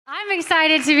I'm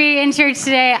excited to be in church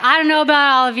today. I don't know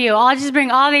about all of you. I'll just bring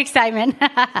all the excitement.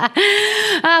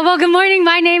 Well, good morning.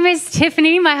 My name is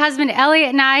Tiffany. My husband, Elliot,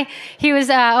 and I, he was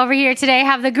over here today,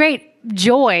 have the great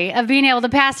joy of being able to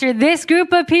pastor this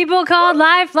group of people called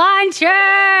Lifeline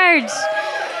Church.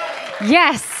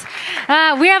 Yes.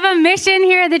 We have a mission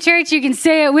here at the church. You can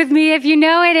say it with me if you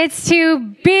know it. It's to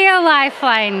be a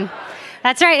lifeline.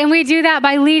 That's right, and we do that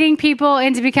by leading people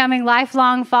into becoming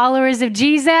lifelong followers of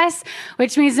Jesus,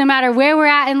 which means no matter where we're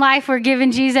at in life, we're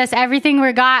giving Jesus everything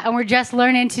we got, and we're just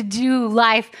learning to do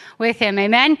life with him.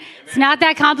 Amen? It's not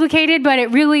that complicated, but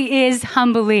it really is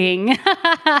humbling.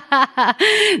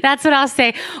 That's what I'll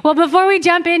say. Well, before we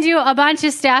jump into a bunch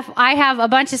of stuff, I have a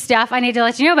bunch of stuff I need to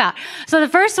let you know about. So the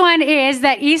first one is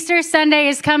that Easter Sunday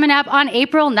is coming up on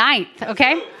April 9th,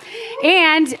 okay?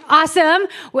 And awesome,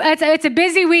 it's a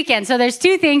busy weekend. So there's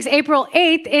two things. April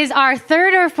 8th is our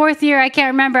third or fourth year. I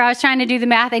can't remember. I was trying to do the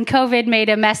math and COVID made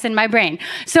a mess in my brain.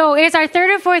 So it's our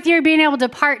third or fourth year being able to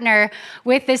partner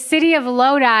with the city of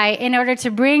Lodi in order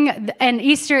to bring an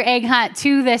Easter egg hunt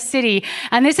to the city.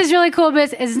 And this is really cool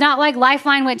because it's not like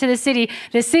Lifeline went to the city.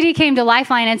 The city came to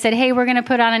Lifeline and said, hey, we're going to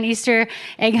put on an Easter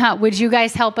egg hunt. Would you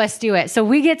guys help us do it? So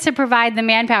we get to provide the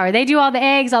manpower. They do all the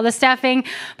eggs, all the stuffing,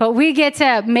 but we get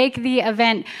to make the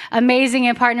event amazing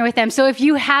and partner with them. So if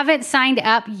you haven't signed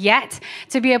up yet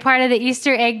to be a part of the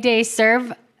Easter Egg Day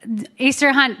Serve,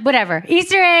 Easter Hunt, whatever,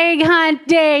 Easter Egg Hunt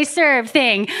Day Serve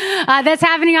thing that's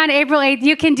happening on April 8th.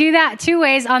 You can do that two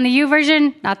ways on the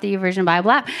YouVersion, not the YouVersion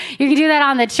Bible app. You can do that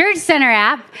on the Church Center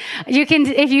app. You can,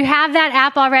 if you have that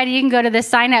app already, you can go to the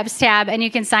signups tab and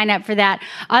you can sign up for that.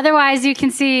 Otherwise, you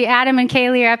can see Adam and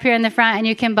Kaylee are up here in the front and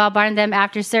you can bombard them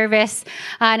after service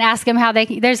and ask them how they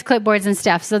can, there's clipboards and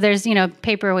stuff. So there's,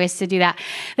 paper ways to do that.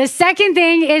 The second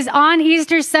thing is on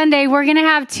Easter Sunday, we're going to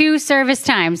have two service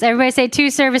times. Everybody say two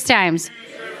service times.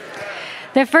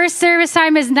 The first service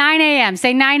time is 9 a.m.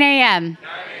 Say 9 a.m.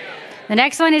 The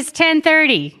next one is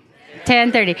 10:30.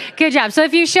 10:30. Good job. So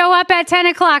if you show up at 10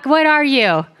 o'clock, what are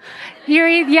you? You're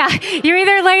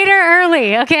either late or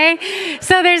early, okay?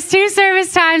 So there's two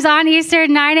service times on Easter,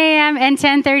 9 a.m. and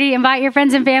 10:30. Invite your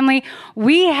friends and family.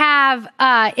 We have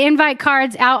invite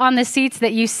cards out on the seats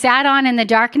that you sat on in the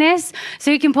darkness, so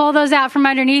you can pull those out from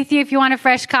underneath you. If you want a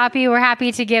fresh copy, we're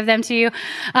happy to give them to you.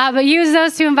 But use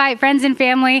those to invite friends and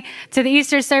family to the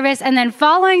Easter service. And then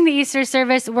following the Easter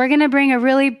service, we're going to bring a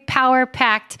really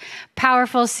power-packed,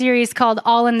 powerful series called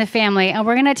All in the Family. And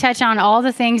we're going to touch on all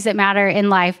the things that matter in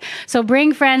life. So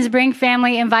bring friends, bring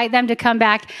family, invite them to come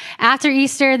back after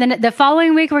Easter. Then the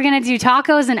following week, we're going to do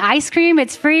tacos and ice cream.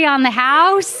 It's free on the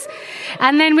house.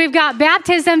 And then we've got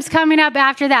baptisms coming up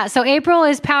after that. So April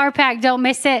is power packed. Don't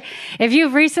miss it. If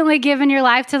you've recently given your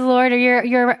life to the Lord or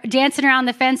you're dancing around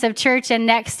the fence of church and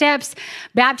next steps,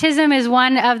 baptism is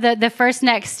one of the first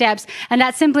next steps. And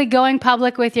that's simply going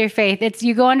public with your faith. It's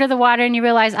you go under the water and you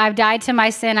realize I've died to my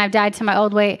sin. I've died to my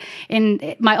old way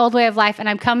of life, and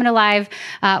I'm coming alive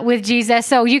with Jesus.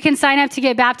 So you can sign up to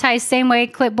get baptized same way,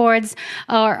 clipboards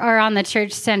or on the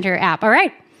Church Center app. All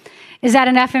right. Is that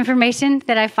enough information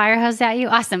that I fire hosed at you?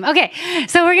 Awesome. Okay,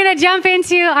 so we're going to jump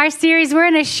into our series. We're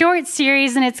in a short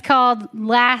series, and it's called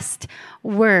Last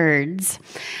Words.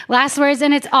 Last Words,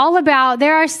 and it's all about,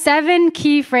 there are 7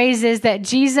 key phrases that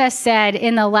Jesus said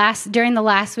during the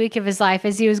last week of his life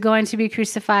as he was going to be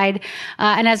crucified,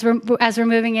 and as we're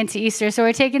moving into Easter. So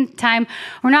we're taking time.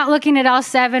 We're not looking at all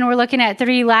 7. We're looking at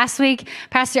 3. Last week,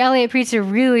 Pastor Elliot preached a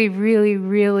really, really,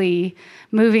 really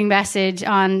moving message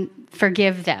on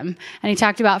forgive them. And he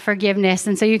talked about forgiveness.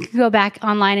 And so you can go back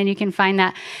online and you can find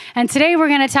that. And today we're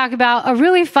going to talk about a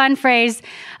really fun phrase.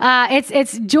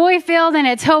 It's joy-filled and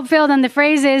it's hope-filled. And the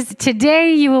phrase is,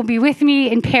 today you will be with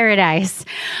me in paradise.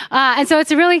 And so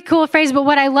it's a really cool phrase. But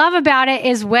what I love about it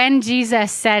is when Jesus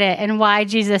said it and why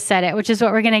Jesus said it, which is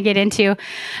what we're going to get into.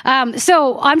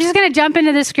 So I'm just going to jump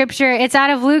into the scripture. It's out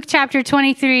of Luke chapter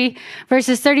 23,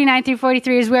 verses 39 through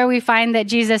 43 is where we find that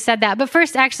Jesus said that. But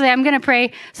first, actually, I'm going to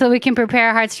pray so that we can prepare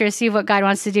our hearts to receive what God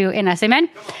wants to do in us. Amen?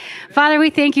 Father,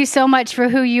 we thank you so much for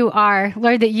who you are.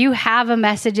 Lord, that you have a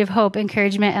message of hope,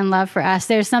 encouragement, and love for us.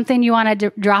 There's something you want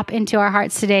to drop into our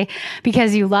hearts today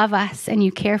because you love us and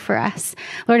you care for us.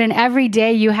 Lord, and every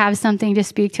day you have something to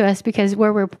speak to us because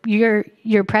we're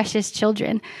your precious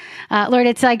children. Lord,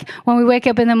 it's like when we wake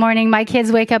up in the morning, my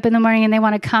kids wake up in the morning and they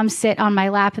want to come sit on my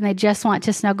lap and they just want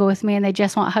to snuggle with me and they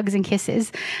just want hugs and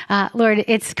kisses. Lord,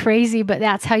 it's crazy, but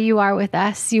that's how you are with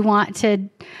us. You want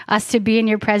us to be in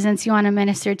your presence. You want to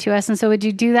minister to us. And so would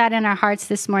you do that in our hearts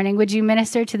this morning? Would you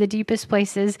minister to the deepest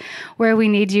places where we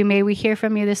need you? May we hear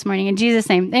from you this morning. In Jesus'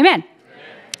 name, amen.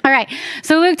 All right.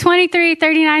 So Luke 23,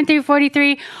 39 through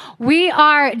 43.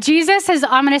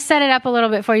 I'm going to set it up a little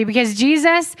bit for you because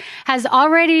Jesus has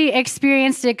already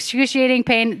experienced excruciating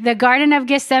pain. The Garden of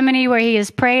Gethsemane where he has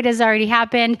prayed has already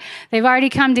happened. They've already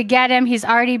come to get him. He's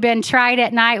already been tried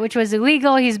at night, which was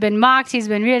illegal. He's been mocked. He's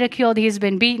been ridiculed. He's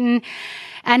been beaten.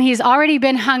 And he's already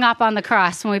been hung up on the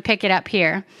cross when we pick it up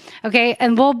here. Okay,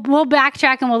 and we'll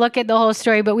backtrack and we'll look at the whole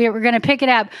story, but we're going to pick it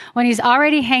up when he's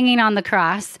already hanging on the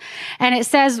cross. And it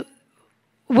says,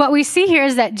 what we see here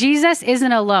is that Jesus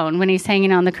isn't alone when he's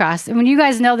hanging on the cross. And when you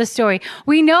guys know the story,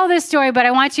 we know this story, but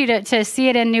I want you to see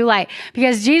it in new light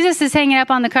because Jesus is hanging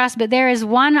up on the cross, but there is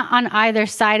one on either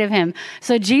side of him.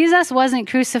 So Jesus wasn't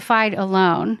crucified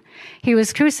alone. He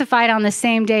was crucified on the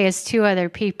same day as two other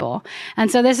people. And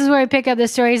so this is where we pick up the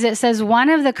stories. It says, one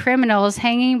of the criminals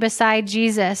hanging beside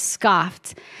Jesus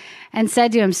scoffed and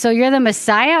said to him, "So you're the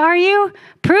Messiah, are you?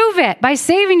 Prove it by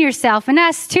saving yourself and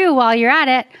us too while you're at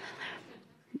it."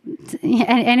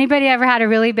 Anybody ever had a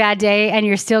really bad day and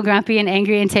you're still grumpy and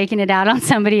angry and taking it out on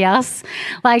somebody else?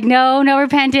 Like no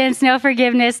repentance, no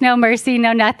forgiveness, no mercy,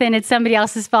 no nothing. It's somebody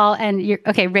else's fault. And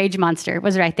rage monster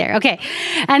was right there. Okay.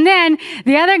 And then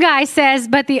the other guy says,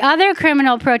 but the other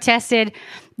criminal protested,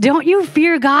 "Don't you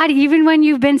fear God even when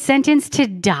you've been sentenced to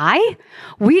die?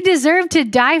 We deserve to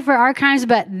die for our crimes,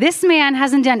 but this man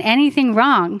hasn't done anything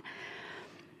wrong."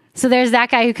 So there's that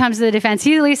guy who comes to the defense.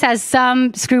 He at least has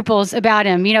some scruples about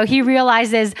him. You know, he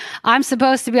realizes I'm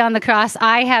supposed to be on the cross.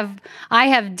 I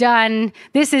have done,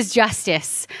 this is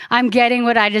justice. I'm getting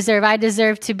what I deserve. I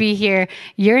deserve to be here.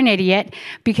 You're an idiot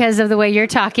because of the way you're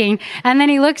talking. And then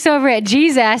he looks over at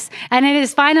Jesus and in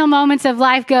his final moments of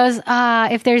life goes,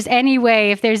 if there's any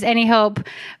way, if there's any hope,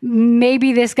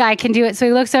 maybe this guy can do it. So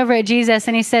he looks over at Jesus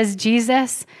and he says,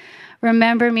 "Jesus,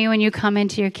 remember me when you come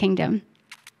into your kingdom."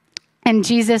 And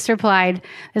Jesus replied,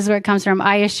 this is where it comes from,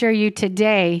 "I assure you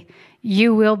today,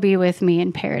 you will be with me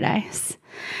in paradise."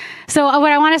 So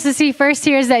what I want us to see first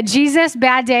here is that Jesus'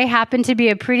 bad day happened to be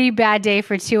a pretty bad day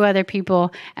for two other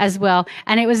people as well.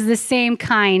 And it was the same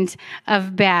kind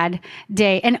of bad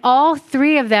day. And all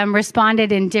three of them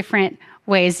responded in different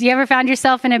ways. You ever found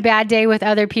yourself in a bad day with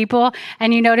other people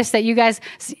and you notice that you guys,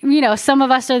 some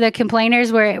of us are the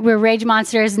complainers, we're rage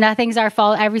monsters, nothing's our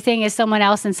fault, everything is someone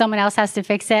else and someone else has to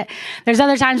fix it. There's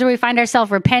other times where we find ourselves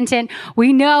repentant.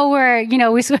 We know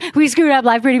we screwed up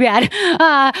life pretty bad,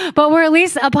 but we're at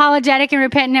least apologetic and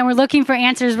repentant and we're looking for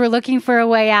answers, we're looking for a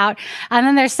way out. And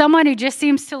then there's someone who just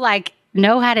seems to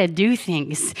know how to do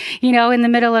things, in the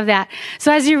middle of that.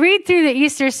 So as you read through the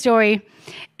Easter story,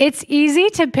 it's easy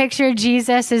to picture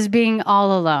Jesus as being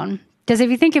all alone. Because if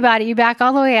you think about it, you back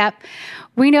all the way up,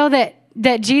 we know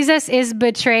that Jesus is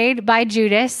betrayed by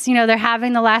Judas. They're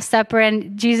having the Last Supper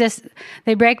and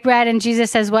they break bread and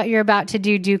Jesus says, "What you're about to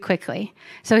do quickly."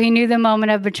 So he knew the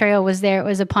moment of betrayal was there. It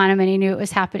was upon him and he knew it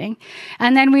was happening.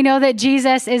 And then we know that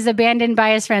Jesus is abandoned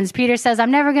by his friends. Peter says,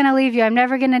 "I'm never going to leave you. I'm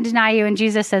never going to deny you." And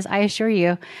Jesus says, "I assure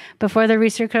you, before the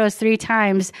rooster crows 3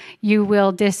 times, you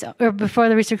will disown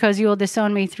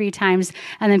me 3 times.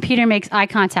 And then Peter makes eye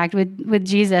contact with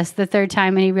Jesus the 3rd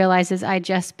time and he realizes, I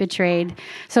just betrayed.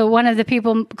 So one of the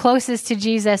people closest to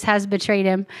Jesus has betrayed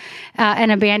him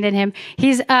and abandoned him.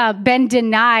 He's been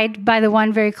denied by the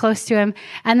one very close to him.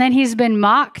 And then he's been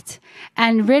mocked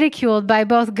and ridiculed by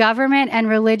both government and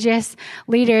religious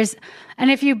leaders.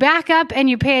 And if you back up and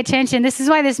you pay attention, this is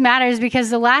why this matters, because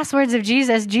the last words of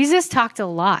Jesus talked a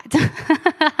lot.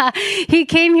 He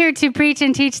came here to preach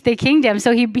and teach the kingdom.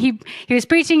 So he was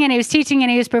preaching and he was teaching and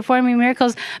he was performing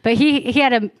miracles, but he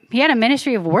had a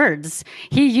ministry of words.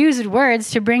 He used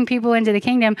words to bring people into the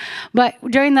kingdom. But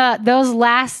during those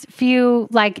last few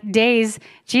days,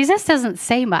 Jesus doesn't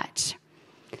say much.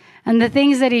 And the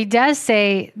things that he does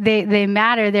say, they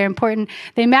matter, they're important.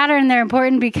 They matter and they're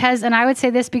important because, and I would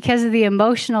say this, because of the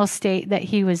emotional state that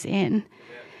he was in.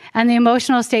 Yeah. And the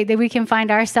emotional state that we can find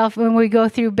ourselves when we go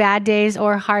through bad days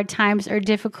or hard times or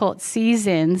difficult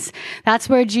seasons. That's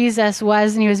where Jesus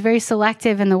was, and he was very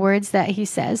selective in the words that he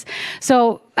says.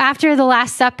 So after the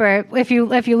Last Supper, if you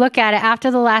look at it, after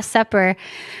the Last Supper,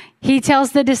 he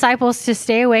tells the disciples to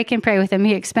stay awake and pray with him.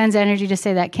 He expends energy to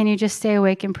say that. Can you just stay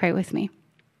awake and pray with me?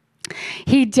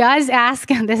 He does ask,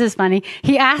 this is funny,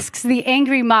 he asks the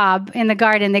angry mob in the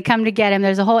garden, they come to get him.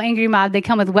 There's a whole angry mob. They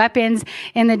come with weapons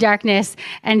in the darkness.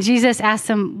 And Jesus asks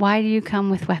them, why do you come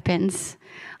with weapons?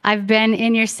 I've been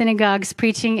in your synagogues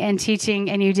preaching and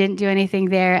teaching, and you didn't do anything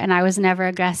there, and I was never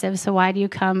aggressive, so why do you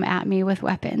come at me with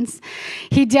weapons?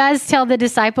 He does tell the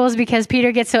disciples, because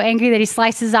Peter gets so angry that he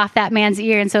slices off that man's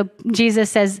ear, and so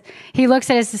Jesus says, he looks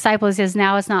at his disciples and says,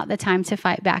 now is not the time to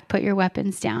fight back. Put your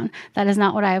weapons down. That is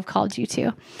not what I have called you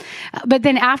to. But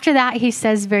then after that, he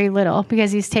says very little,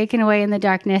 because he's taken away in the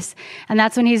darkness, and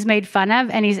that's when he's made fun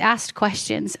of, and he's asked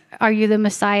questions. Are you the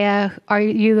Messiah? Are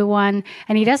you the one?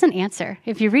 And he doesn't answer.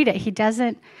 If you read it, he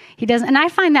doesn't. And I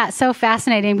find that so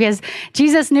fascinating, because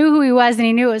Jesus knew who he was and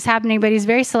he knew what was happening, but he's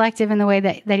very selective in the way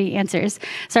that he answers.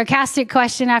 Sarcastic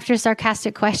question after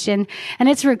sarcastic question. And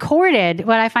it's recorded.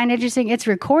 What I find interesting, it's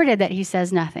recorded that he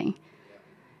says nothing.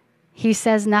 He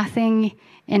says nothing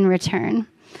in return.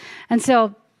 And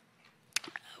so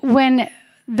when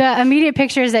the immediate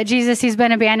picture is that Jesus, he's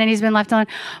been abandoned, he's been left alone.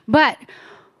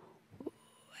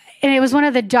 And it was one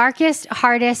of the darkest,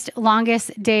 hardest,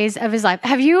 longest days of his life.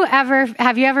 Have you ever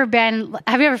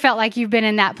felt like you've been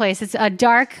in that place? It's a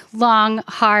dark, long,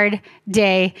 hard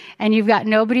day, and you've got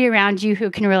nobody around you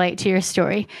who can relate to your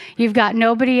story. You've got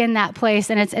nobody in that place,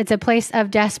 and it's a place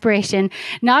of desperation.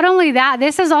 Not only that,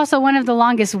 this is also one of the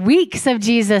longest weeks of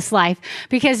Jesus' life,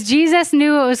 because Jesus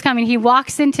knew what was coming. He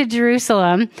walks into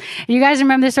Jerusalem. You guys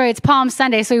remember the story? It's Palm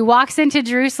Sunday. So he walks into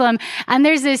Jerusalem, and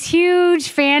there's this huge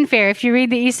fanfare. If you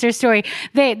read the Easter story,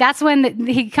 that's when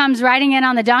he comes riding in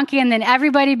on the donkey, and then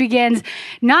everybody begins,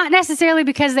 not necessarily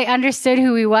because they understood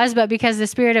who he was, but because the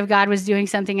Spirit of God was doing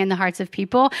something in the hearts of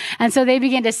people. And so they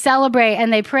begin to celebrate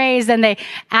and they praise, and they,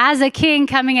 as a king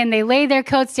coming in, they lay their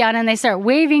coats down and they start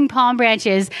waving palm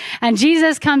branches. And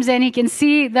Jesus comes in, he can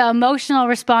see the emotional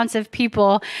response of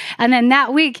people. And then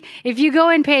that week, if you go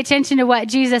and pay attention to what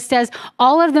Jesus does,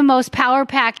 all of the most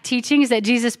power-packed teachings that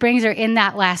Jesus brings are in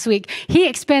that last week. He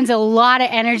expends a lot of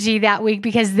energy that week,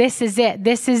 because this is it.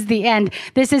 This is the end.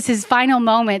 This is his final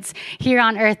moments here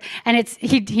on earth. And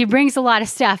he brings a lot of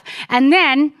stuff. And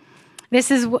then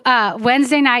this is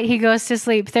Wednesday night, he goes to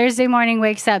sleep. Thursday morning,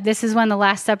 wakes up. This is when the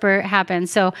Last Supper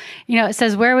happens. So, it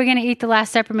says, where are we going to eat the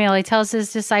Last Supper meal? He tells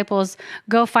his disciples,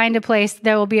 go find a place.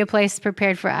 There will be a place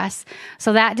prepared for us.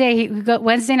 So that day,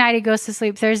 Wednesday night, he goes to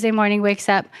sleep. Thursday morning, wakes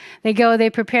up. They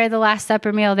prepare the Last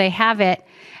Supper meal. They have it.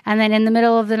 And then in the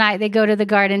middle of the night, they go to the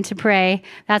garden to pray.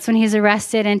 That's when he's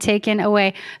arrested and taken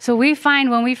away. So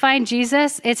when we find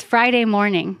Jesus, it's Friday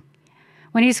morning.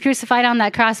 When he's crucified on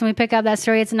that cross, and we pick up that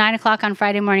story, it's 9:00 on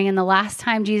Friday morning, and the last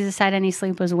time Jesus had any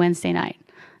sleep was Wednesday night.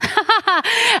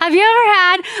 Have you ever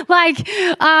had,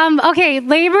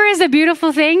 labor is a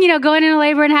beautiful thing, going into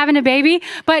labor and having a baby,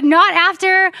 but not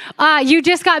after you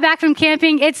just got back from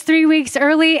camping, it's 3 weeks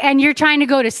early, and you're trying to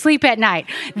go to sleep at night.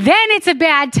 Then it's a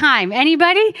bad time.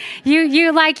 Anybody?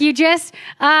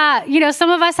 Some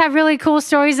of us have really cool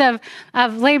stories of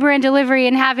labor and delivery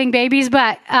and having babies,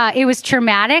 but it was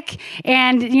traumatic,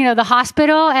 and, the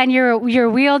hospital, and you're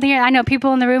wheeled here. I know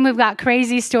people in the room who've got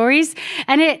crazy stories,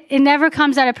 and it never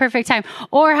comes at a perfect time.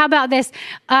 Or how about this?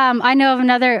 I know of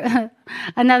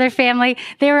another family.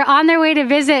 They were on their way to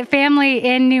visit family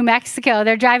in New Mexico.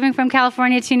 They're driving from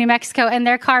California to New Mexico, and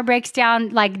their car breaks down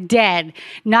like dead.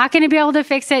 Not going to be able to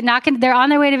fix it. They're on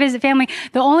their way to visit family.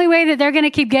 The only way that they're going to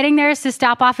keep getting there is to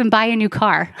stop off and buy a new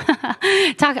car.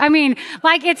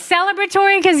 It's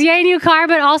celebratory because yay, new car,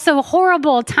 but also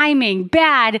horrible timing,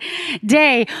 bad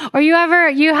day. Or you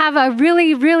have a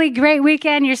really, really great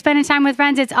weekend. You're spending time with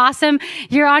friends. It's awesome.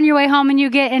 You're on your way home and you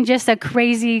get in just a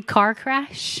crazy car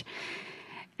crash.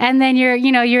 And then you're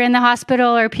in the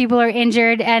hospital, or people are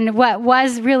injured, and what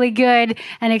was really good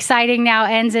and exciting now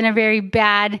ends in a very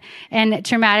bad and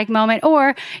traumatic moment.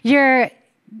 Or you're,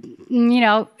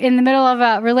 in the middle of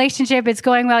a relationship, it's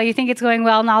going well, you think it's going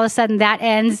well, and all of a sudden that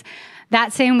ends.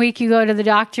 That same week you go to the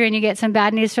doctor and you get some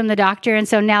bad news from the doctor, and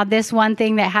so now this one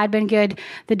thing that had been good,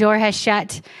 the door has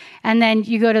shut. And then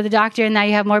you go to the doctor and now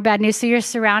you have more bad news. So you're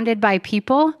surrounded by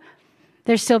people.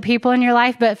 There's still people in your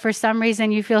life, but for some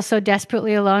reason you feel so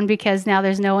desperately alone because now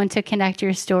there's no one to connect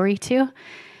your story to.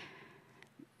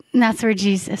 And that's where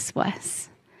Jesus was.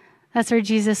 That's where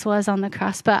Jesus was on the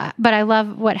cross. But I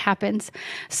love what happens.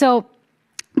 So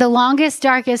the longest,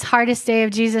 darkest, hardest day of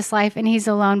Jesus' life, and he's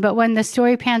alone. But when the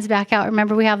story pans back out,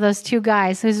 remember we have those two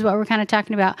guys. This is what we're kind of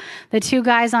talking about. The two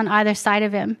guys on either side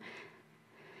of him.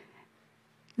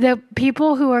 The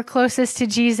people who are closest to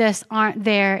Jesus aren't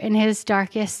there in his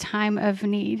darkest time of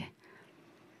need.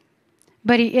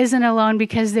 But he isn't alone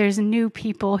because there's new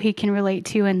people he can relate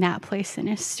to in that place in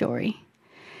his story.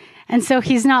 And so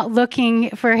he's not looking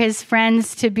for his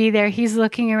friends to be there. He's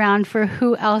looking around for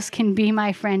who else can be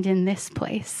my friend in this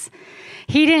place.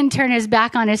 He didn't turn his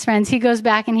back on his friends. He goes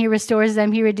back and he restores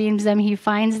them. He redeems them. He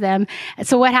finds them.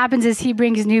 So what happens is he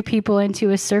brings new people into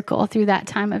his circle through that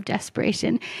time of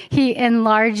desperation. He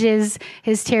enlarges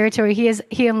his territory.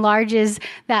 He enlarges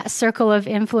that circle of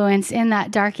influence in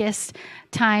that darkest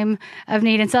time of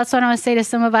need. And so that's what I want to say to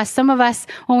some of us. Some of us,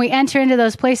 when we enter into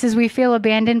those places, we feel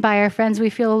abandoned by our friends. We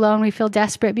feel alone. We feel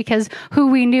desperate because who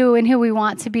we knew and who we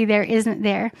want to be there isn't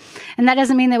there. And that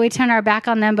doesn't mean that we turn our back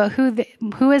on them, but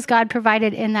who has God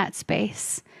provided in that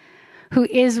space? Who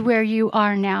is where you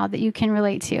are now that you can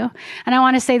relate to? And I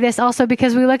want to say this also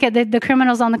because we look at the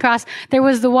criminals on the cross. There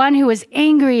was the one who was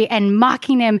angry and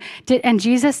mocking him, and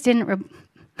Jesus didn't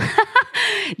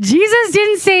Jesus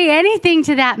didn't say anything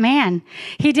to that man.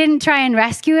 He didn't try and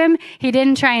rescue him. He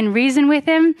didn't try and reason with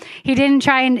him. He didn't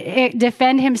try and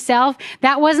defend himself.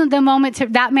 That wasn't the moment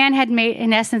that man had made,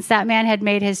 in essence, that man had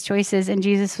made his choices. And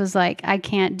Jesus was like, I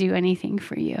can't do anything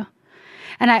for you.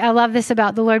 And I love this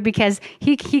about the Lord because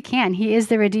he can. He is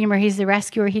the Redeemer. He's the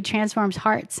rescuer. He transforms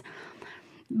hearts.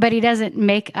 But he doesn't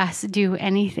make us do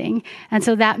anything. And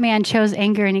so that man chose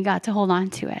anger and he got to hold on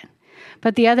to it.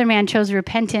 But the other man chose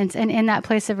repentance, and in that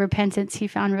place of repentance, he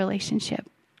found relationship.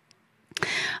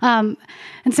 And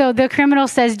so the criminal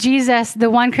says, Jesus, the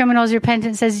one criminal's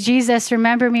repentant says, Jesus,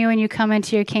 remember me when you come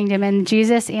into your kingdom. And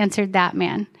Jesus answered that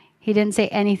man. He didn't say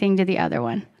anything to the other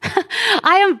one.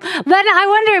 I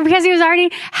wonder, because he was already,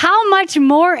 how much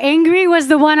more angry was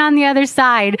the one on the other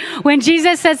side when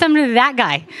Jesus said something to that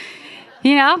guy?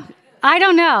 You know, I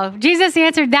don't know. Jesus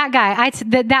answered that guy,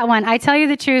 that one. I tell you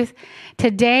the truth.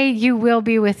 Today you will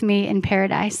be with me in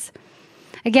paradise.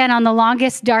 Again, on the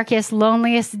longest, darkest,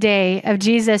 loneliest day of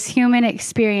Jesus' human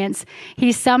experience,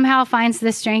 he somehow finds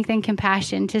the strength and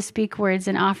compassion to speak words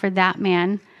and offer that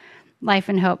man life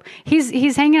and hope.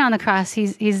 He's hanging on the cross.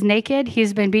 He's naked.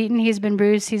 He's been beaten. He's been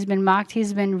bruised. He's been mocked.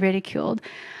 He's been ridiculed.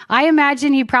 I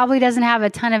imagine he probably doesn't have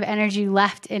a ton of energy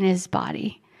left in his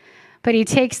body. But he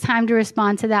takes time to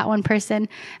respond to that one person.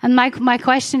 And my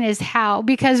question is how?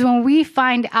 Because when we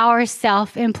find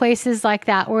ourselves in places like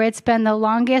that, where it's been the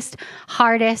longest,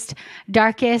 hardest,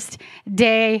 darkest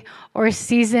day or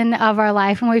season of our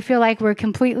life, and we feel like we're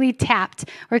completely tapped,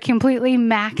 we're completely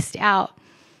maxed out,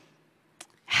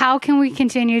 how can we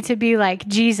continue to be like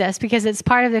Jesus? Because it's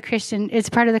part of the Christian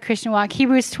walk.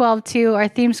 Hebrews 12:2, our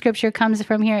theme scripture comes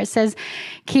from here. It says,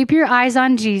 keep your eyes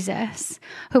on Jesus,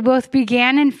 who both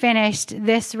began and finished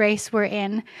this race we're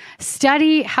in.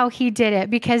 Study how he did it,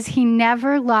 because he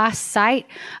never lost sight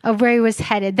of where he was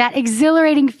headed. That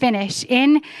exhilarating finish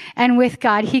in and with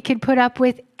God, he could put up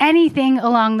with anything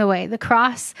along the way, the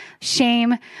cross,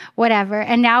 shame, whatever.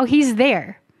 And now he's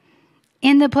there,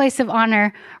 in the place of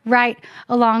honor, right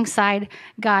alongside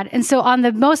God. And so on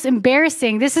the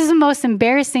this is the most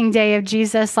embarrassing day of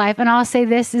Jesus' life. And I'll say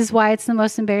this is why it's the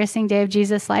most embarrassing day of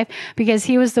Jesus' life, because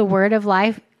he was the word of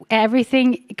life.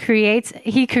 Everything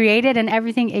he created, and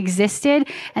everything existed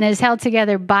and is held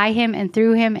together by him and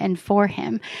through him and for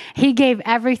him. He gave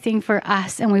everything for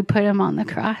us, and we put him on the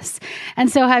cross. And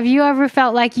so have you ever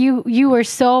felt like you were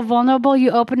so vulnerable?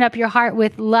 You opened up your heart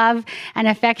with love and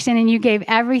affection, and you gave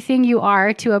everything you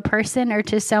are to a person or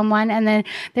to someone. And then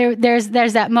there's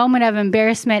that moment of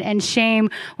embarrassment and shame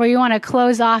where you want to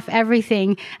close off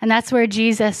everything. And that's where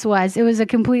Jesus was. It was a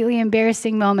completely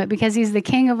embarrassing moment because he's the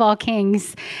King of all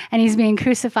kings. And he's being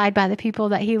crucified by the people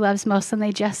that he loves most, and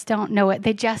they just don't know it.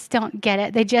 They just don't get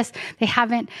it. They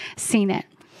haven't seen it.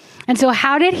 And so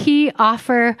how did he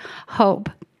offer hope?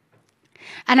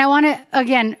 And I want to,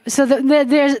 again, so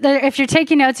if you're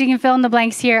taking notes, you can fill in the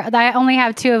blanks here. I only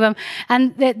have 2 of them.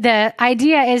 And the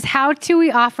idea is, how do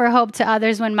we offer hope to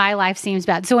others when my life seems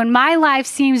bad? So when my life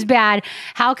seems bad,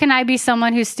 how can I be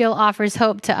someone who still offers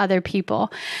hope to other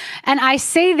people? And I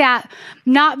say that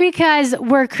not because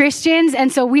we're Christians,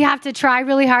 and so we have to try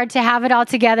really hard to have it all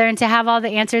together and to have all the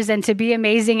answers and to be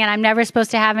amazing, and I'm never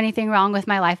supposed to have anything wrong with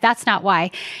my life. That's not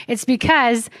why. It's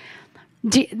because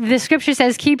the scripture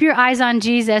says, keep your eyes on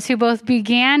Jesus, who both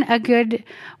began a good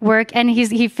work and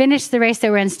he finished the race that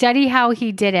we're in. Study how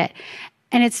he did it.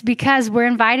 And it's because we're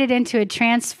invited into a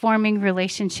transforming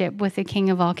relationship with the King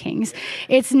of all kings.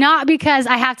 It's not because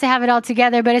I have to have it all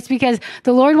together, but it's because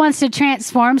the Lord wants to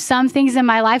transform some things in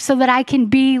my life so that I can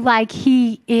be like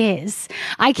he is.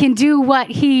 I can do what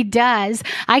he does.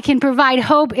 I can provide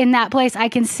hope in that place. I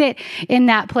can sit in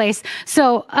that place.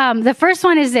 So the first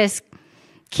one is this.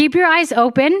 Keep your eyes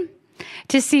open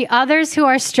to see others who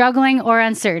are struggling or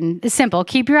uncertain. It's simple.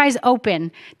 Keep your eyes open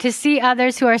to see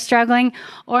others who are struggling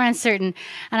or uncertain.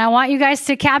 And I want you guys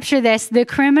to capture this. The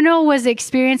criminal was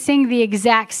experiencing the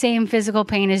exact same physical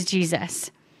pain as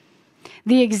Jesus.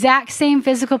 the exact same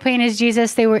physical pain as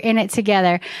Jesus. They were in it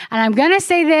together. And I'm going to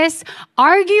say this,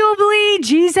 arguably,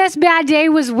 Jesus' bad day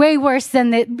was way worse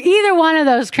than either one of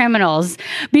those criminals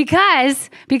because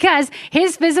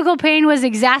his physical pain was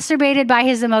exacerbated by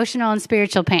his emotional and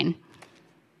spiritual pain.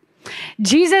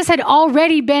 Jesus had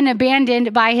already been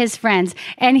abandoned by his friends,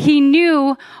 and he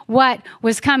knew what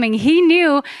was coming. He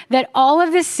knew that all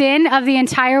of the sin of the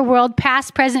entire world,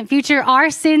 past, present, future, our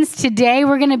sins today,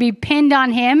 were going to be pinned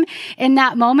on him in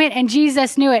that moment, and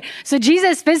Jesus knew it. So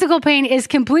Jesus' physical pain is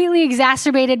completely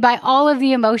exacerbated by all of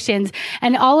the emotions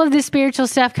and all of the spiritual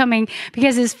stuff coming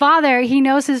because his father, he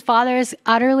knows his father is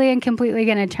utterly and completely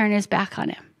going to turn his back on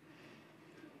him.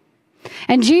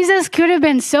 And Jesus could have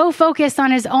been so focused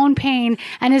on his own pain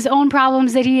and his own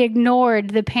problems that he ignored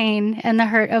the pain and the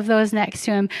hurt of those next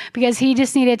to him because he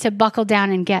just needed to buckle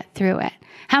down and get through it.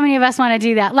 How many of us want to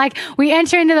do that? Like we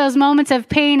enter into those moments of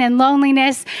pain and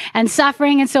loneliness and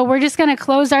suffering. And so we're just going to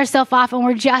close ourselves off and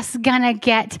we're just going to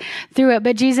get through it.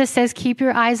 But Jesus says, keep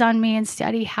your eyes on me and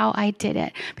study how I did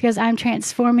it because I'm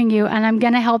transforming you and I'm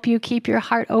going to help you keep your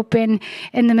heart open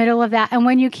in the middle of that. And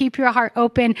when you keep your heart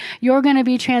open, you're going to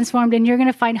be transformed and you're going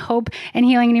to find hope and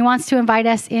healing. And he wants to invite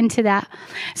us into that.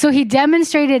 So he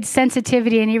demonstrated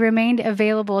sensitivity and he remained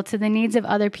available to the needs of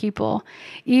other people,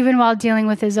 even while dealing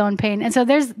with his own pain. And so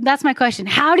that's my question.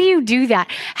 How do you do that?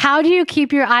 How do you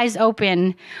keep your eyes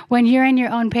open when you're in your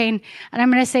own pain? And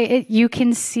I'm going to say it, you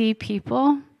can see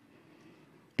people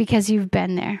because you've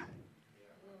been there.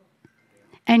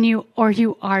 And you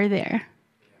are there.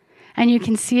 And you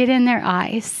can see it in their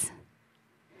eyes.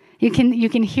 You can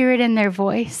hear it in their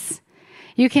voice.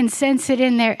 You can sense it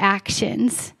in their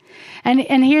actions.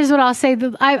 And here's what I'll say.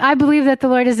 I believe that the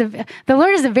Lord is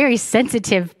a very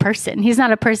sensitive person. He's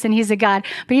not a person, he's a God.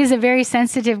 But he's a very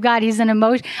sensitive God. He's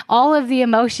all of the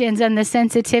emotions and the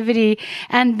sensitivity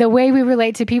and the way we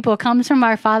relate to people comes from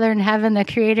our Father in heaven, the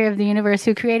creator of the universe,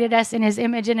 who created us in his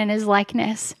image and in his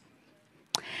likeness.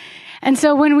 And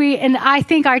so I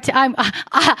think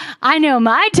I know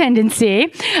my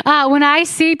tendency. When I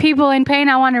see people in pain,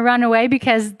 I want to run away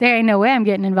because there ain't no way I'm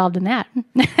getting involved in that.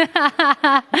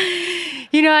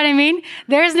 You know what I mean?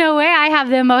 There's no way I have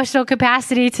the emotional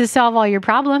capacity to solve all your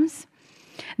problems.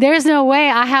 There's no way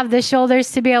I have the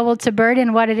shoulders to be able to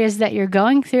burden what it is that you're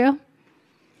going through.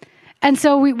 And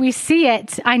so we see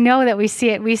it. I know that we see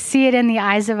it. We see it in the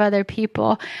eyes of other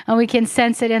people, and we can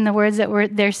sense it in the words that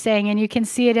they're saying, and you can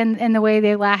see it in the way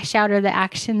they lash out or the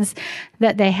actions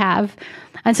that they have.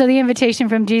 And so the invitation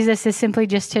from Jesus is simply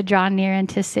just to draw near and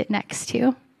to sit next to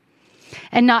you.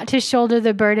 And not to shoulder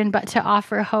the burden, but to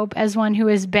offer hope as one who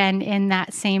has been in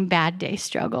that same bad day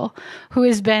struggle, who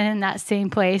has been in that same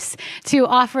place. To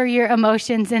offer your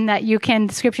emotions in that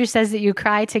Scripture says that you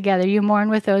cry together, you mourn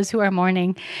with those who are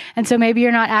mourning. And so maybe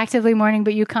you're not actively mourning,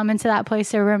 but you come into that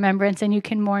place of remembrance and you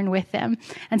can mourn with them.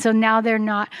 And so now they're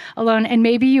not alone. And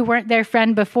maybe you weren't their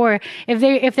friend before. If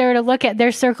they were to look at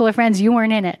their circle of friends, you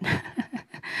weren't in it.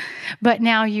 But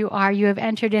now you are. You have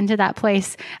entered into that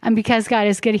place. And because God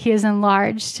is good, he has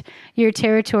enlarged your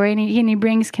territory and he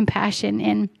brings compassion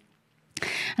in.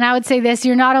 And I would say this,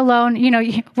 you're not alone.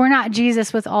 We're not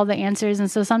Jesus with all the answers.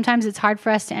 And so sometimes it's hard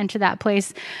for us to enter that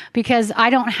place because I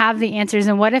don't have the answers.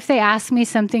 And what if they ask me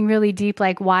something really deep,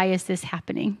 like, why is this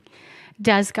happening?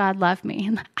 Does God love me?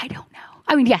 And I don't know.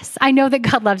 I mean, yes, I know that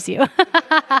God loves you.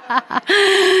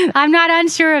 I'm not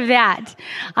unsure of that.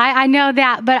 I know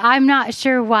that, but I'm not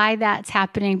sure why that's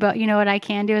happening. But you know what I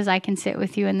can do is I can sit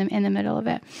with you in the middle of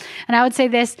it. And I would say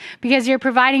this, because you're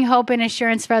providing hope and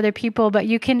assurance for other people, but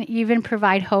you can even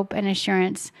provide hope and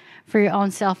assurance for your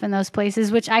own self in those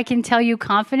places, which I can tell you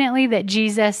confidently that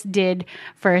Jesus did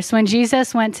first. When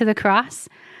Jesus went to the cross,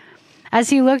 as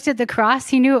he looked at the cross,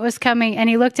 he knew it was coming, and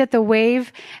he looked at the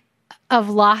wave of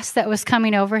loss that was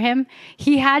coming over him.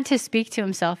 He had to speak to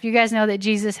himself. You guys know that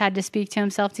Jesus had to speak to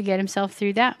himself to get himself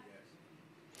through that.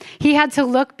 He had to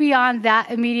look beyond that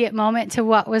immediate moment to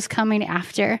what was coming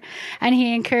after. And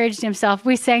he encouraged himself.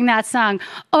 We sang that song,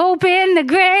 "Open the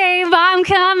grave, I'm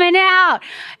coming out."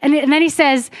 And then he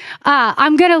says,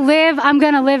 I'm going to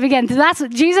live again. So that's what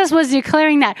Jesus was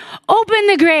declaring, that. Open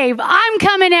the grave, I'm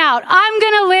coming out. I'm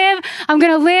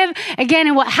going to live again.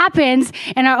 And what happens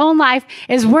in our own life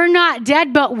is we're not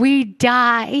dead, but we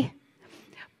die.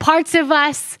 Parts of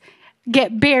us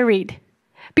get buried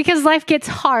because life gets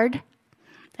hard.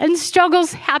 And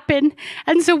struggles happen.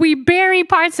 And so we bury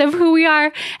parts of who we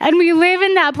are. And we live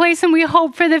in that place and we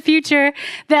hope for the future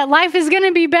that life is going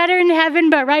to be better in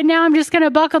heaven. But right now I'm just going to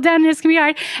buckle down and it's going to be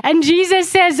hard. And Jesus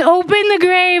says, open the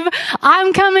grave.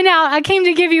 I'm coming out. I came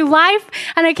to give you life,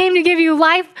 and I came to give you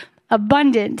life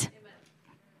abundant.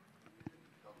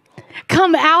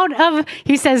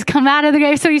 he says, come out of the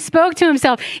grave. So he spoke to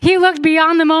himself. He looked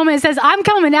beyond the moment and says, I'm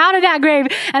coming out of that grave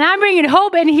and I'm bringing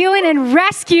hope and healing and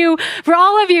rescue for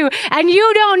all of you. And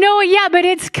you don't know it yet, but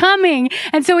it's coming.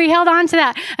 And so he held on to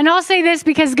that. And I'll say this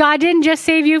because God didn't just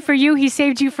save you for you, he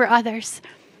saved you for others.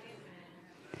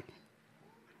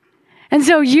 And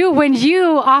so when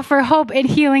you offer hope and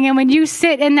healing and when you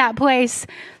sit in that place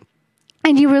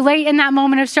and you relate in that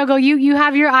moment of struggle, you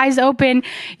have your eyes open.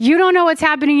 You don't know what's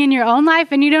happening in your own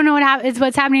life and you don't know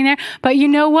what's happening there. But you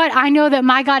know what? I know that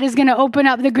my God is going to open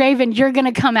up the grave and you're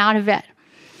going to come out of it.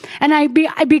 And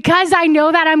because I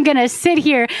know that, I'm going to sit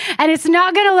here and it's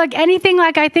not going to look anything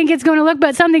like I think it's going to look,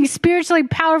 but something spiritually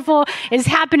powerful is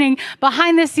happening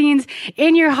behind the scenes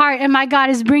in your heart. And my God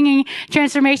is bringing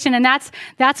transformation. And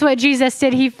that's what Jesus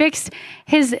did.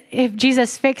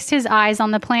 Jesus fixed his eyes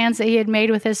on the plans that he had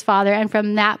made with his Father. And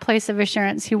from that place of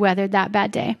assurance, he weathered that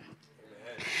bad day.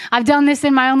 I've done this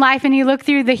in my own life, and you look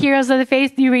through the heroes of the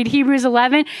faith, you read Hebrews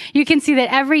 11, you can see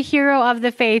that every hero of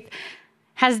the faith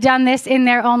has done this in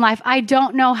their own life. I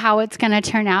don't know how it's going to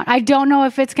turn out. I don't know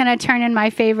if it's going to turn in my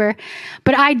favor,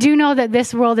 but I do know that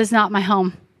this world is not my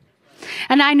home.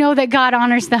 And I know that God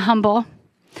honors the humble.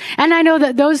 And I know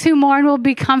that those who mourn will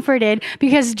be comforted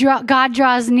because God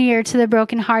draws near to the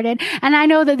brokenhearted. And I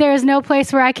know that there is no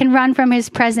place where I can run from his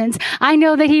presence. I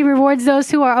know that he rewards those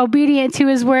who are obedient to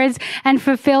his words and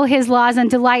fulfill his laws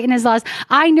and delight in his laws.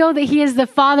 I know that he is the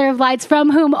Father of lights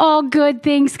from whom all good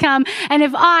things come. And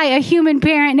if I, a human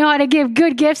parent, know how to give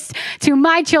good gifts to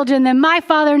my children, then my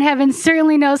Father in heaven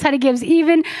certainly knows how to give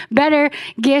even better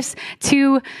gifts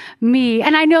to me.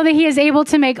 And I know that he is able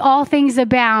to make all things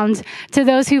abound to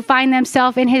those who find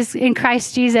themselves in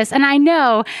Christ Jesus. And I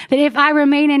know that if I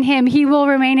remain in him, he will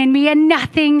remain in me and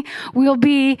nothing will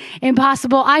be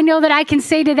impossible. I know that I can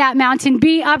say to that mountain,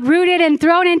 be uprooted and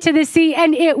thrown into the sea,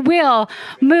 and it will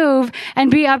move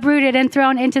and be uprooted and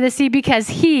thrown into the sea because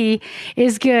he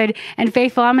is good and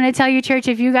faithful. I'm going to tell you, church,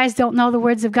 if you guys don't know the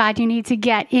words of God, you need to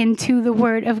get into the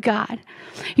word of God.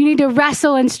 You need to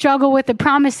wrestle and struggle with the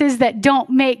promises that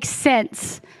don't make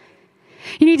sense.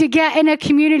 You need to get in a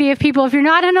community of people. If you're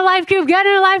not in a life group, get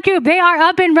in a life group. They are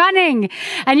up and running.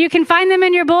 And you can find them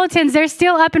in your bulletins. They're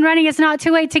still up and running. It's not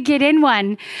too late to get in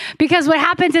one. Because what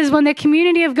happens is when the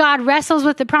community of God wrestles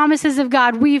with the promises of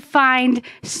God, we find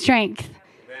strength.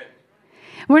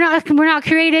 We're not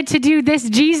created to do this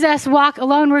Jesus walk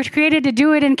alone. We're created to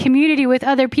do it in community with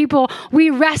other people. We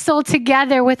wrestle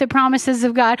together with the promises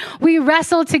of God. We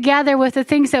wrestle together with the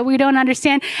things that we don't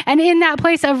understand. And in that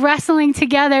place of wrestling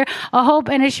together, a hope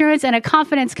and assurance and a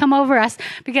confidence come over us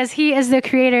because he is the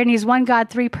creator and he's one God,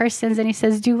 three persons. And he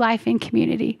says, do life in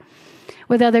community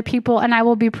with other people and I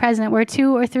will be present. Where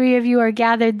 2 or 3 of you are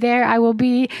gathered there, I will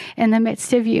be in the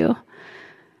midst of you.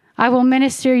 I will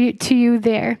minister to you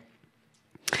there.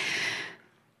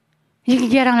 You can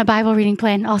get on a Bible reading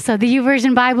plan. Also, the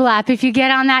YouVersion Bible app. If you get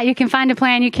on that, you can find a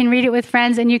plan. You can read it with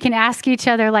friends, and you can ask each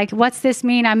other, like, "What's this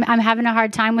mean? I'm having a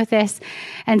hard time with this,"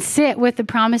 and sit with the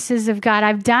promises of God.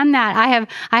 I've done that.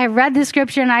 I have read the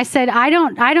scripture, and I said, I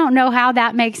don't know how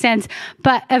that makes sense.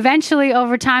 But eventually,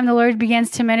 over time, the Lord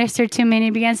begins to minister to me, and He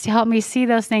begins to help me see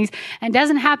those things. And it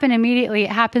doesn't happen immediately.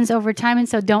 It happens over time. And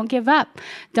so, don't give up.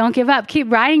 Don't give up.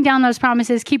 Keep writing down those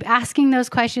promises. Keep asking those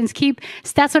questions.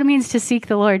 That's what it means to seek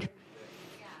the Lord.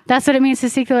 That's what it means to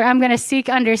seek the Lord. I'm going to seek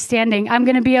understanding. I'm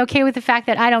going to be okay with the fact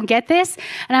that I don't get this.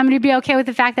 And I'm going to be okay with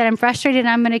the fact that I'm frustrated. And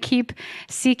I'm going to keep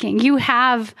seeking. You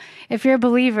have, if you're a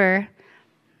believer,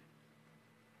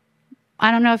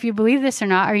 I don't know if you believe this or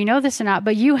not, or you know this or not,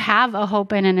 but you have a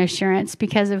hope and an assurance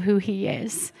because of who He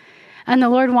is. And the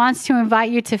Lord wants to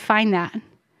invite you to find that.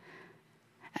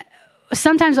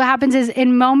 Sometimes what happens is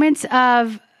in moments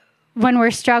of when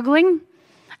we're struggling,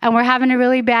 and we're having a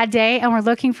really bad day and we're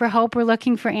looking for hope, we're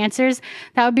looking for answers,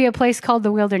 that would be a place called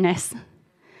the wilderness.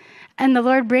 And the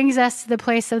Lord brings us to the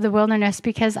place of the wilderness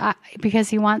because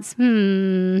He wants,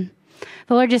 the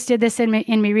Lord just did this in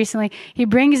me recently. He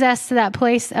brings us to that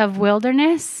place of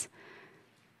wilderness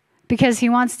because He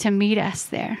wants to meet us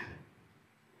there.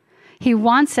 He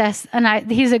wants us,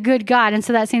 and He's a good God, and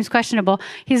so that seems questionable.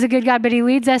 He's a good God, but He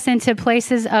leads us into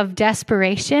places of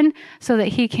desperation so that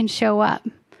He can show up.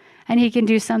 And He can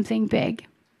do something big.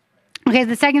 Okay,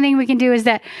 the second thing we can do is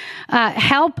that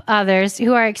help others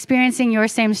who are experiencing your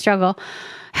same struggle.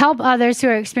 Help others who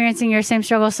are experiencing your same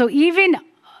struggle. So even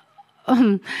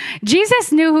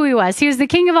Jesus knew who He was. He was the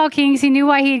King of all kings. He knew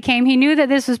why He came. He knew that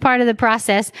this was part of the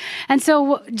process. And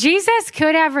so Jesus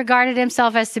could have regarded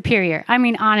Himself as superior. I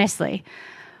mean, honestly.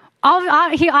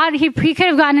 He could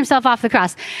have gotten himself off the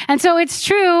cross. And so it's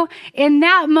true, in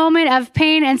that moment of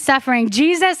pain and suffering,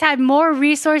 Jesus had more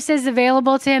resources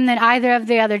available to him than either of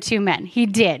the other two men. He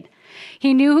did.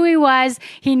 He knew who he was.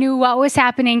 He knew what was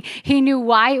happening. He knew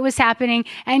why it was happening.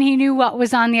 And he knew what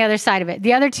was on the other side of it.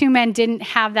 The other two men didn't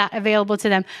have that available to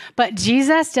them. But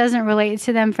Jesus doesn't relate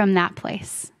to them from that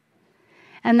place.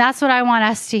 And that's what I want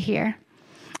us to hear.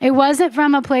 It wasn't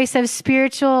from a place of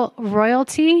spiritual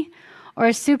royalty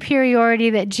or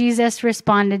superiority that Jesus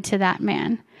responded to that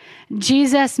man.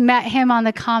 Jesus met him on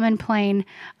the common plane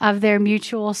of their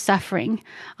mutual suffering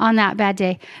on that bad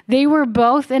day. They were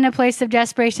both in a place of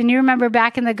desperation. You remember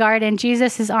back in the garden,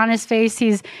 Jesus is on his face.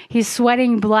 He's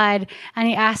sweating blood, and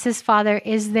he asks his Father,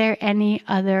 is there any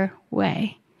other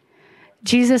way?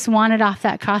 Jesus wanted off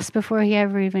that cross before he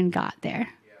ever even got there.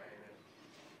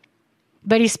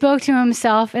 But he spoke to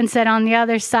himself and said, on the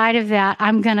other side of that,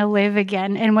 I'm going to live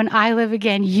again. And when I live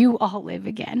again, you all live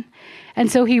again.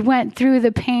 And so he went through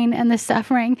the pain and the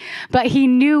suffering, but he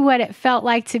knew what it felt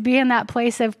like to be in that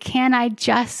place of, can I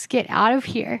just get out of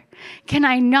here? Can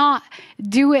I not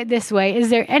do it this way?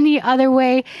 Is there any other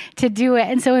way to do it?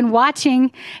 And so in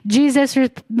watching Jesus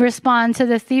respond to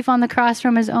the thief on the cross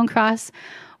from his own cross,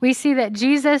 we see that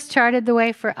Jesus charted the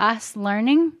way for us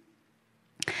learning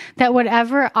that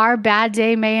whatever our bad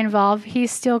day may involve, he's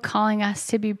still calling us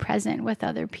to be present with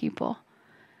other people.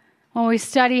 When we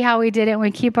study how he did it,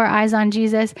 we keep our eyes on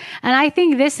Jesus. And I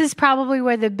think this is probably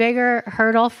where the bigger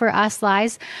hurdle for us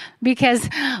lies, because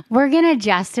we're going to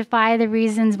justify the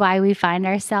reasons why we find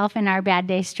ourselves in our bad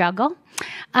day struggle.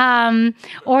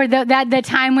 Or the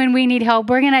time when we need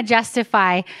hope, we're going to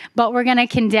justify, but we're going to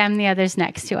condemn the others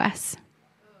next to us.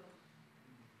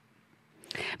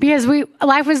 Because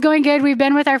life was going good. We've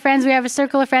been with our friends. We have a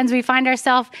circle of friends. We find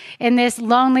ourselves in this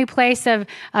lonely place of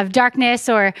darkness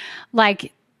or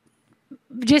like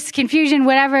just confusion,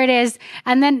 whatever it is.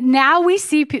 And then now we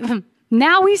see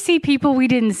people we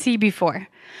didn't see before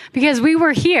because we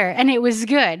were here and it was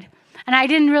good. And I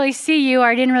didn't really see you, or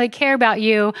I didn't really care about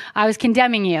you. I was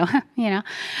condemning you,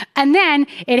 And then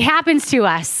it happens to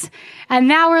us. And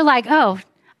now we're like, oh,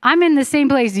 I'm in the same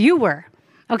place you were.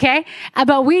 Okay?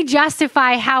 But we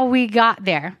justify how we got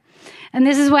there. And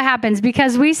this is what happens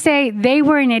because we say they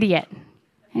were an idiot.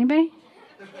 Anybody?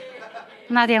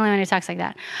 I'm not the only one who talks like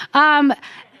that.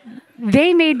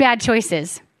 They made bad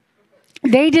choices.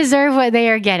 They deserve what they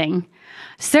are getting.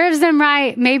 Serves them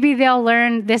right, maybe they'll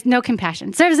learn this. No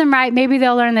compassion. Serves them right, maybe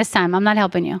they'll learn this time. I'm not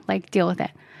helping you. Like, deal with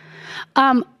it.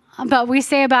 But we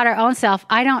say about our own self,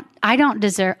 I don't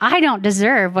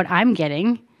deserve what I'm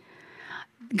getting.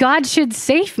 God should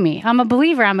save me. I'm a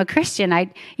believer. I'm a Christian.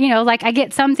 I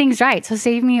get some things right. So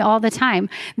save me all the time.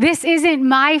 This isn't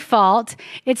my fault.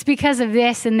 It's because of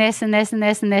this and this and this and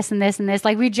this and this and this and this.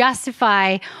 Like we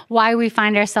justify why we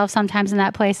find ourselves sometimes in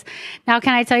that place. Now,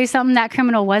 can I tell you something? That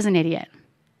criminal was an idiot.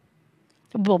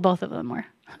 Well, both of them were.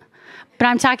 But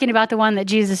I'm talking about the one that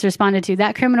Jesus responded to.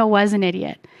 That criminal was an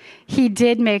idiot. He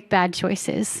did make bad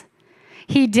choices.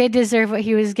 He did deserve what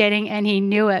he was getting, and he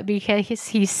knew it because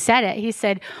he said it. He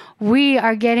said, we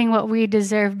are getting what we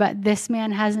deserve, but this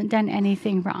man hasn't done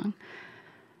anything wrong.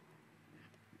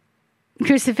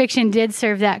 Crucifixion did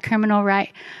serve that criminal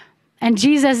right, and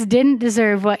Jesus didn't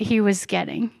deserve what he was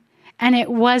getting, and it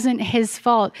wasn't his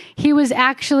fault. He was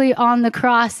actually on the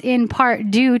cross in part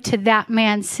due to that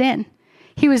man's sin.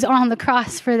 He was on the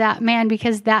cross for that man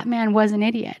because that man was an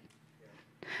idiot.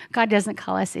 God doesn't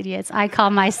call us idiots. I call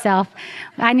myself.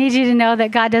 I need you to know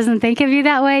that God doesn't think of you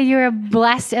that way. You're a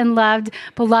blessed and loved,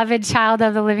 beloved child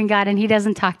of the living God, and he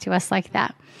doesn't talk to us like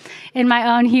that. In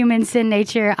my own human sin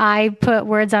nature, I put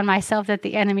words on myself that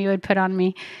the enemy would put on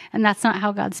me, and that's not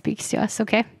how God speaks to us,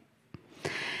 okay?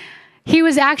 He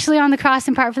was actually on the cross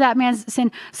in part for that man's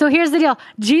sin. So here's the deal.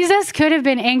 Jesus could have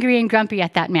been angry and grumpy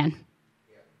at that man.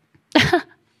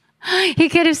 He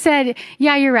could have said,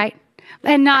 yeah, you're right.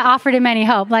 And not offered him any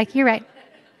hope. Like, you're right.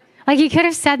 Like, he could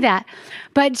have said that.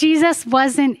 But Jesus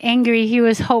wasn't angry. He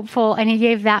was hopeful, and he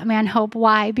gave that man hope.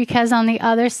 Why? Because on the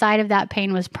other side of that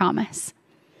pain was promise.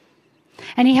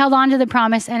 And he held on to the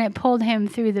promise, and it pulled him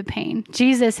through the pain.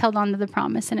 Jesus held on to the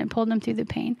promise, and it pulled him through the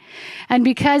pain. And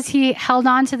because he held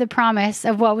on to the promise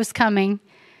of what was coming,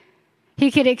 he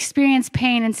could experience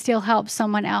pain and still help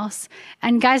someone else.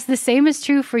 And guys, the same is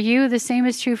true for you. The same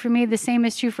is true for me. The same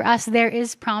is true for us. There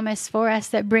is promise for us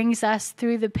that brings us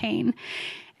through the pain.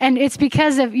 And it's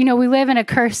because of, we live in a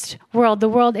cursed world. The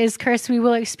world is cursed. We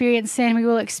will experience sin. We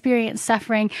will experience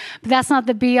suffering. But that's not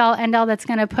the be all end all that's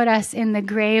going to put us in the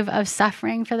grave of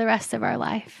suffering for the rest of our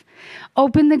life.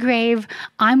 Open the grave.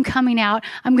 I'm coming out.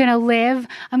 I'm going to live.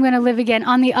 I'm going to live again.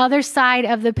 On the other side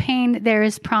of the pain, there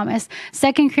is promise.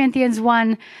 2 Corinthians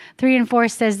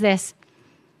 1:3-4 says this.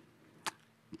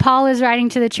 Paul is writing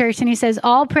to the church and he says,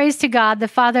 all praise to God, the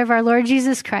Father of our Lord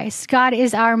Jesus Christ. God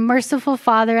is our merciful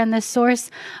Father and the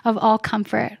source of all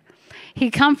comfort.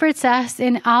 He comforts us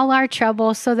in all our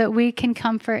trouble so that we can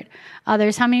comfort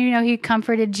others. How many of you know he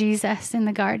comforted Jesus in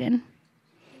the garden?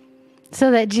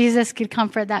 So that Jesus could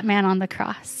comfort that man on the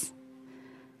cross.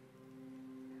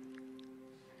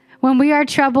 When we are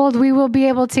troubled, we will be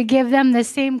able to give them the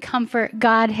same comfort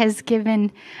God has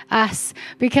given us,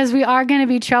 because we are going to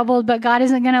be troubled, but God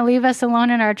isn't going to leave us alone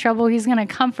in our trouble. He's going to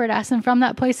comfort us. And from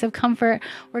that place of comfort,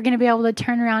 we're going to be able to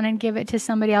turn around and give it to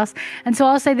somebody else. And so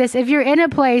I'll say this, if you're in a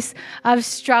place of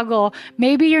struggle,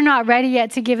 maybe you're not ready yet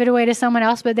to give it away to someone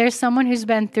else, but there's someone who's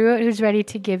been through it who's ready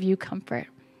to give you comfort.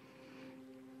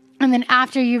 And then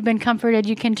after you've been comforted,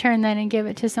 you can turn then and give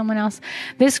it to someone else.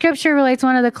 This scripture relates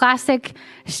one of the classic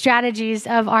strategies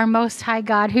of our Most High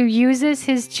God, who uses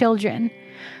his children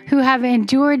who have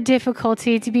endured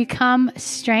difficulty to become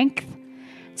strength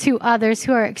to others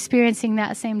who are experiencing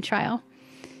that same trial.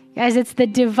 Guys, it's the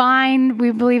divine, we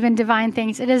believe in divine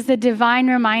things. It is the divine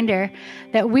reminder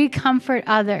that we comfort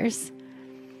others,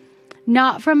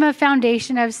 not from a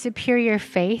foundation of superior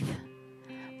faith,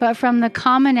 but from the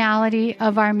commonality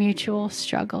of our mutual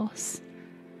struggles.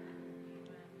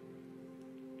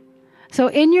 So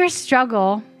in your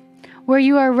struggle, where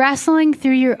you are wrestling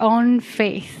through your own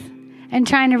faith and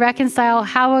trying to reconcile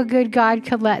how a good God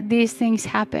could let these things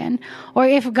happen, or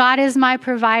if God is my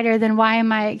provider, then why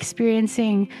am I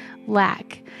experiencing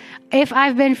lack? If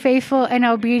I've been faithful and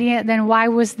obedient, then why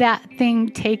was that thing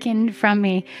taken from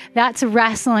me? That's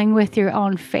wrestling with your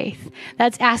own faith.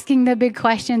 That's asking the big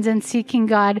questions and seeking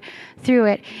God through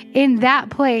it. In that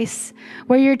place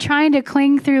where you're trying to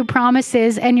cling through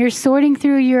promises and you're sorting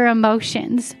through your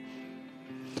emotions,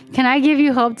 can I give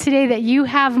you hope today that you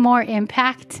have more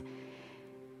impact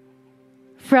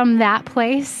from that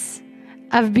place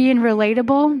of being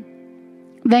relatable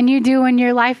than you do when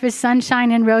your life is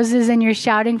sunshine and roses and you're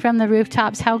shouting from the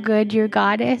rooftops how good your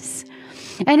God is.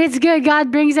 And it's good.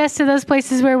 God brings us to those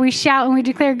places where we shout and we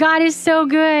declare, God is so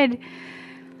good.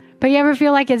 But you ever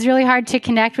feel like it's really hard to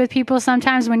connect with people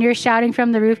sometimes when you're shouting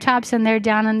from the rooftops and they're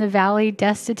down in the valley,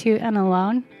 destitute and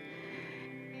alone?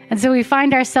 And so we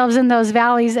find ourselves in those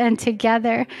valleys and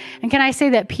together. And can I say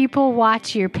that people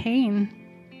watch your pain?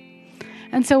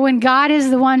 And so when God is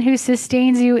the one who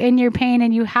sustains you in your pain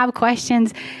and you have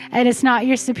questions, and it's not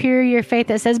your superior faith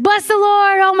that says, bless the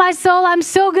Lord, oh my soul, I'm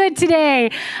so good today.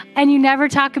 And you never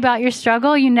talk about your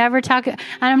struggle. You never talk. And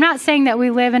I'm not saying that we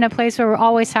live in a place where we're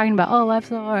always talking about, oh, life's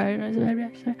so hard.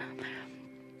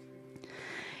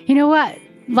 You know what?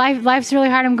 Life's really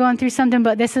hard. I'm going through something,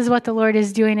 but this is what the Lord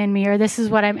is doing in me, or this is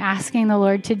what I'm asking the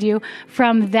Lord to do.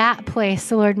 From that place,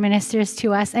 the Lord ministers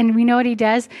to us. And we know what he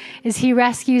does is he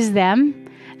rescues them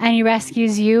and he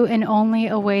rescues you in only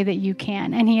a way that you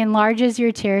can. And he enlarges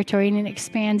your territory and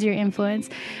expands your influence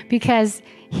because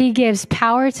he gives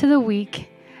power to the weak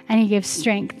and he gives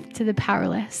strength to the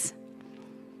powerless.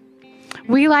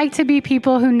 We like to be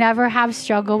people who never have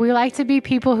struggle. We like to be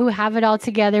people who have it all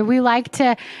together. We like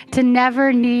to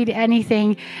never need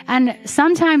anything. And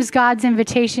sometimes God's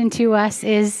invitation to us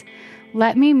is,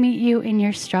 let me meet you in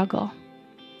your struggle.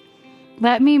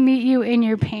 Let me meet you in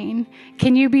your pain.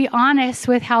 Can you be honest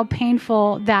with how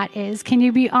painful that is? Can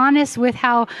you be honest with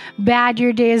how bad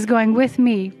your day is going with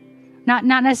me? Not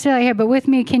necessarily here, but with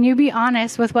me. Can you be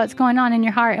honest with what's going on in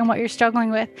your heart and what you're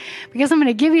struggling with? Because I'm going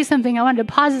to give you something. I want to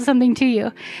deposit something to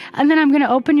you. And then I'm going to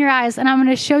open your eyes and I'm going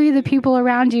to show you the people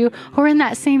around you who are in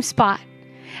that same spot.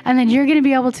 And then you're going to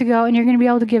be able to go and you're going to be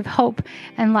able to give hope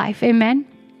and life. Amen.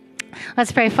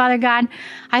 Let's pray. Father God,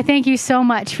 I thank you so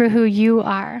much for who you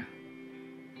are.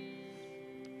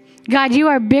 God, you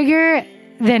are bigger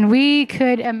than we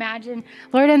could imagine.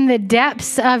 Lord, in the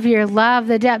depths of your love,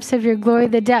 the depths of your glory,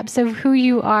 the depths of who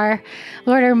you are,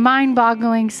 Lord, are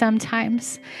mind-boggling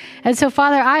sometimes. And so,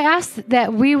 Father, I ask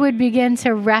that we would begin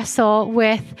to wrestle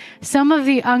with some of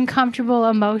the uncomfortable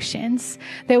emotions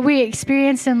that we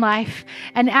experience in life.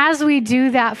 And as we do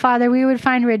that, Father, we would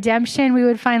find redemption, we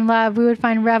would find love, we would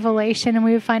find revelation, and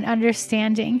we would find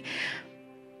understanding.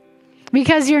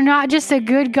 Because you're not just a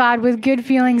good God with good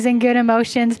feelings and good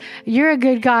emotions. You're a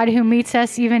good God who meets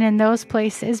us even in those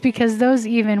places, because those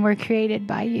even were created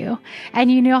by you.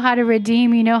 And you know how to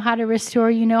redeem, you know how to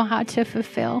restore, you know how to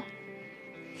fulfill.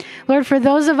 Lord, for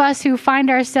those of us who find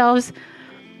ourselves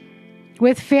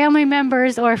with family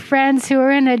members or friends who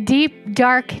are in a deep,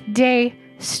 dark day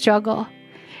struggle,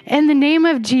 In the name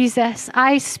of Jesus,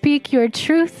 I speak your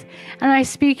truth, and I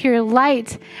speak your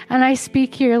light, and I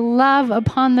speak your love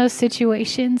upon those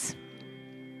situations.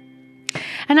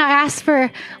 And I ask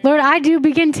for, Lord, I do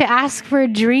begin to ask for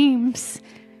dreams,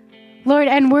 Lord,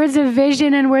 and words of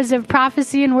vision and words of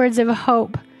prophecy and words of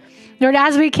hope. Lord,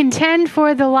 as we contend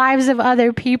for the lives of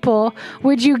other people,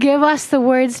 would you give us the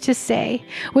words to say?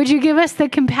 Would you give us the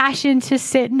compassion to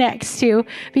sit next to?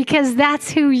 Because that's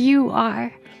who you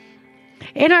are.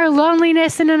 In our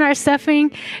loneliness and in our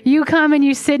suffering, you come and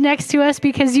you sit next to us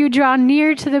because you draw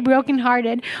near to the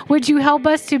brokenhearted. Would you help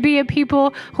us to be a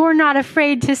people who are not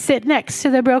afraid to sit next to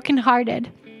the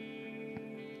brokenhearted?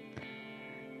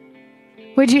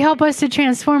 Would you help us to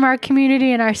transform our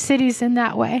community and our cities in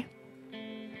that way?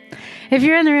 If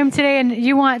you're in the room today and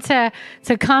you want to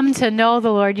come to know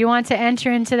the Lord, you want to enter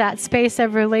into that space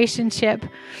of relationship,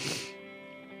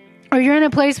 or you're in a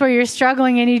place where you're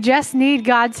struggling and you just need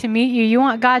God to meet you, you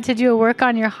want God to do a work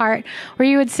on your heart, where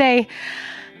you would say,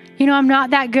 you know, I'm not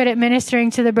that good at ministering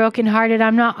to the brokenhearted.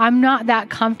 I'm not that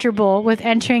comfortable with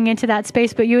entering into that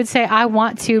space, but you would say, I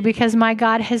want to because my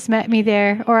God has met me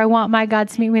there, or I want my God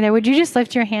to meet me there. Would you just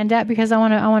lift your hand up, because I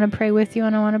want to pray with you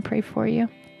and I want to pray for you.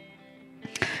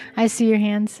 I see your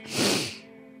hands.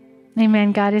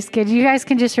 Amen. God is good. You guys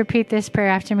can just repeat this prayer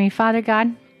after me. Father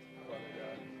God,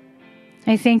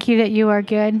 I thank you that you are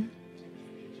good.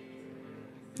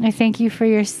 I thank you for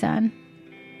your Son,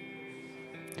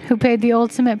 who paid the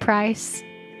ultimate price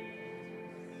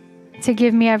to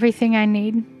give me everything I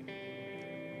need.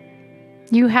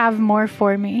 You have more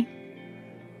for me.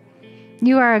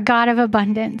 You are a God of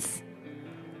abundance.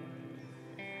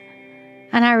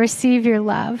 And I receive your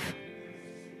love.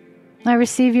 I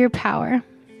receive your power.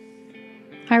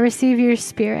 I receive your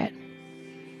Spirit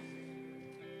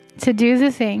to do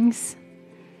the things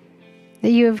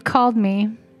that you have called me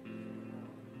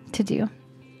to do.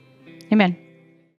 Amen.